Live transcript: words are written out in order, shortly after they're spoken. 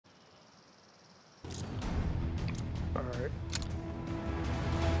Alright.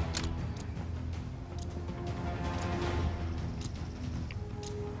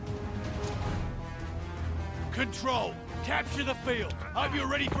 Control, capture the field. Hope you're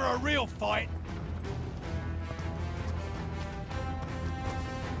ready for a real fight.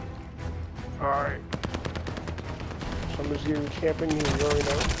 Alright. Someone's getting camping here, you already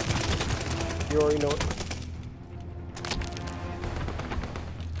know it. You already know it.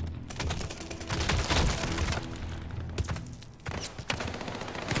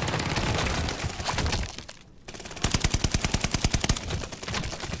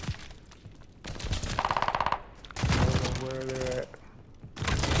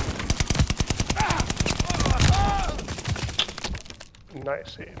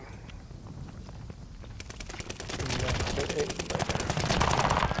 Nice aim. Nice aim.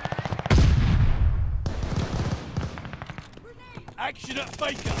 Action at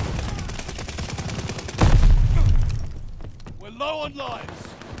Baker. We're low on lives.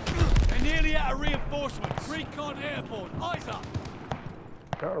 They're nearly out of reinforcements. Recon airborne. Eyes up.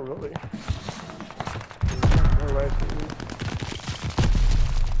 Not really. More life than me.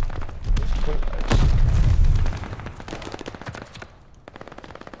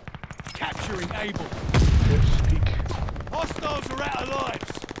 Capturing Able. Good speak. Hostiles are out of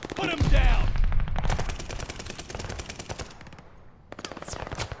lives. Put them down.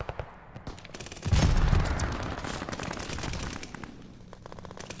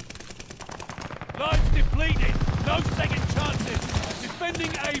 Lives depleted. No second chances.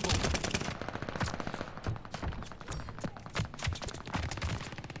 Defending Able.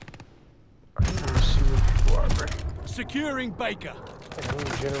 I can't even see where people are, right? Securing Baker. I know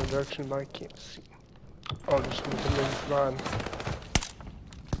the general direction, but I can't see. Oh, just need to make run.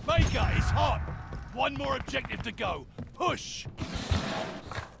 Baker is hot. One more objective to go. Push.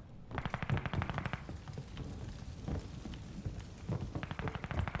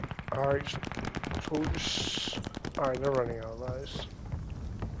 Alright, soldiers. Alright, they're running out of lives.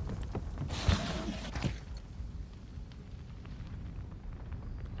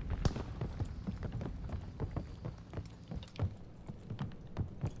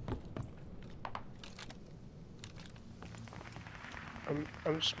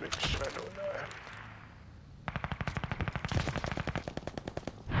 I'm just making sure I don't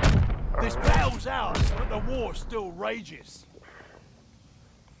die. This battle's ours, but the war still rages.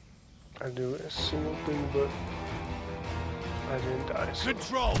 I do a single thing, but I didn't die. So.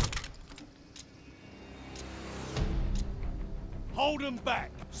 Control. Hold them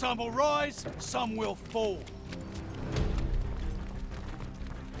back. Some will rise, some will fall.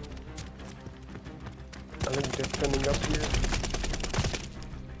 I think defending up here.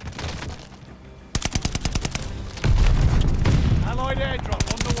 Allied airdrop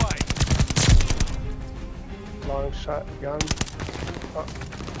on the way. Long shot gun. Oh.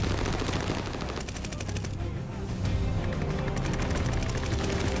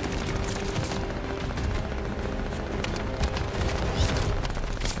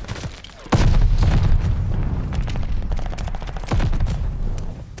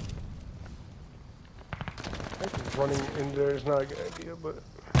 Running in there is not a good idea, but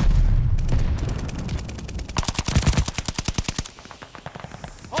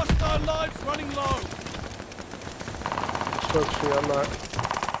Hostile lives running low. trust me, I'm not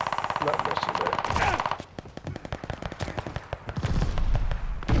messing there.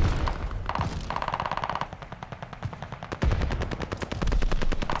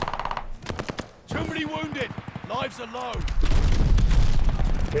 Too many wounded. Lives are low.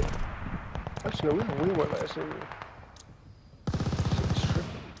 Okay. Actually, no, we went last time.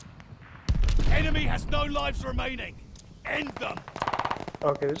 Enemy has no lives remaining. End them.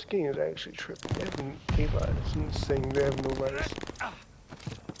 Okay, this game is actually tripping. They have 8 lives. It's insane. They have no lives.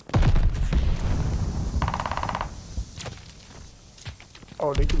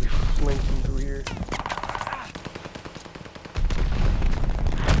 Oh, they could be flanking through here.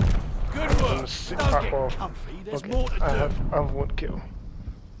 Good work. Don't get comfy. There's more to do. I have 1 kill.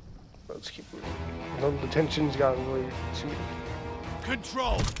 Let's keep moving. No, the tension's gotten way too.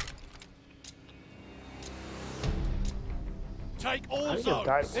 Control. Take all think I've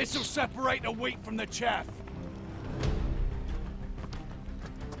died zones. This will separate the wheat from the chaff.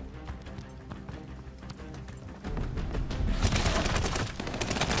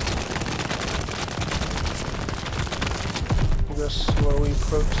 Just slowly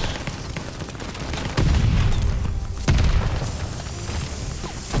approach.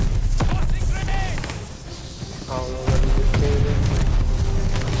 I don't know whether this game is.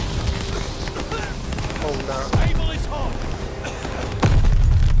 Oh no. Able is hot.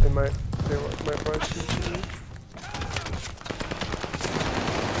 They might Okay, my CT.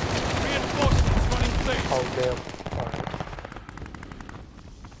 Reinforcements running clear. Oh, damn.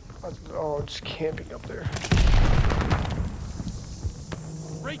 Alright. Oh, it's camping up there.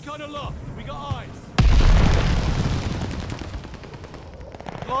 Recon aloft. We got eyes.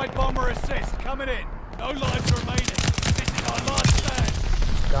 Glide bomber assist coming in. No lives remaining. This is our last stand.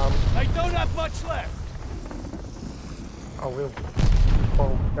 Down. They don't have much left. Oh, we'll.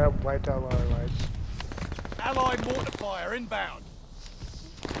 Oh, that wiped out our lives. Allied mortar fire inbound.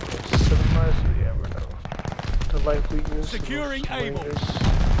 7 miles. Yeah, we're now. The light weakness. Securing Able. It's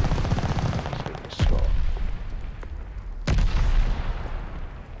getting slow.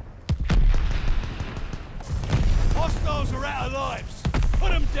 Hostiles are out of lives.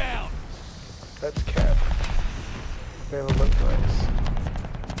 Put them down. That's Cap. They have a look nice.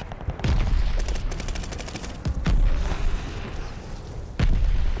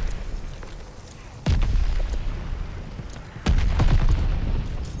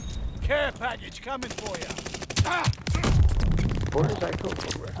 Care package coming for you. Where does that go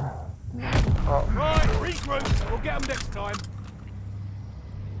from? Oh. Right, regroup. We'll get them next time.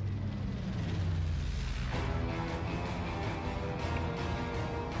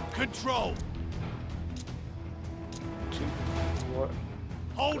 Control. What?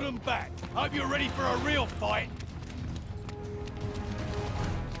 Hold them back. Hope you're ready for a real fight.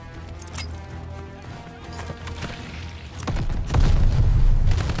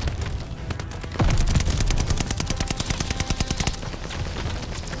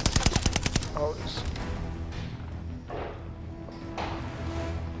 Oh, it's...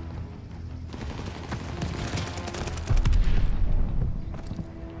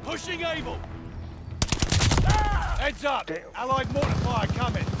 Pushing Able. Heads up. Damn. Allied mortar fire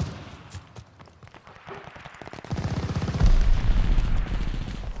coming.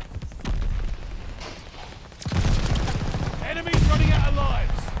 Enemies running out of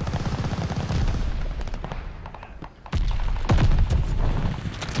lives.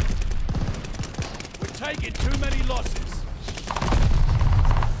 We're taking too many losses.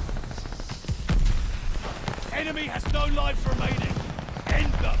 Enemy has no lives remaining.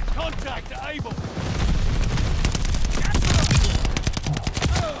 End them. Contact to Able.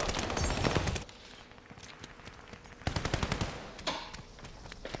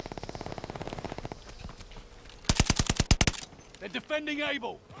 They're defending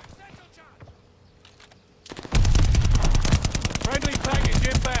Able. Friendly package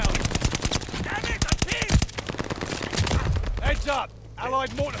inbound. Damn it, I'm hit! Heads up.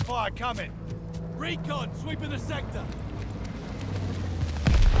 Allied mortar fire coming. Recon sweeping the sector.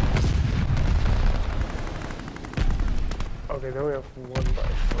 Okay, then we have 1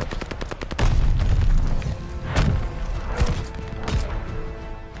 life left.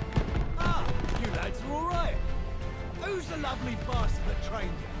 Ah, you lads are all right. Who's the lovely bastard that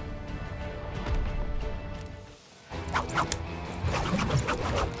trained you?